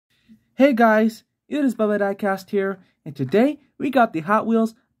Hey guys, it is Bubba Diecast here, and today we got the Hot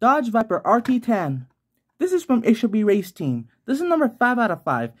Wheels Dodge Viper RT10. This is from HOB Race Team. This is number 5 out of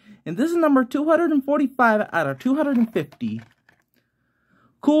 5, and this is number 245 out of 250.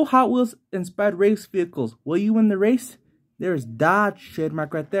 Cool Hot Wheels inspired race vehicles. Will you win the race? There's Dodge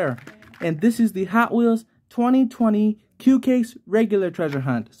trademark right there. And this is the Hot Wheels 2020 Q-Case regular treasure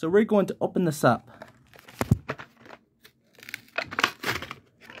hunt. So we're going to open this up.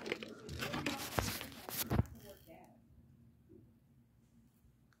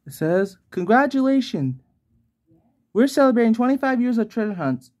 It says, "Congratulations! We're celebrating 25 years of treasure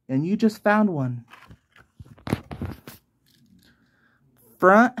hunts, and you just found one."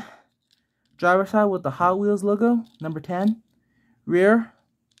 Front, driver's side with the Hot Wheels logo, number 10. Rear,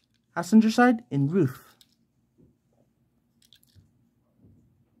 passenger side, and roof.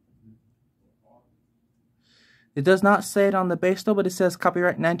 It does not say it on the base though, but it says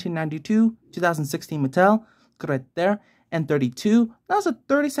copyright 1992, 2016 Mattel. Look right there. And 32. That was a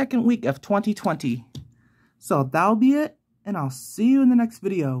 32nd week of 2020. So that'll be it, and I'll see you in the next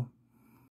video.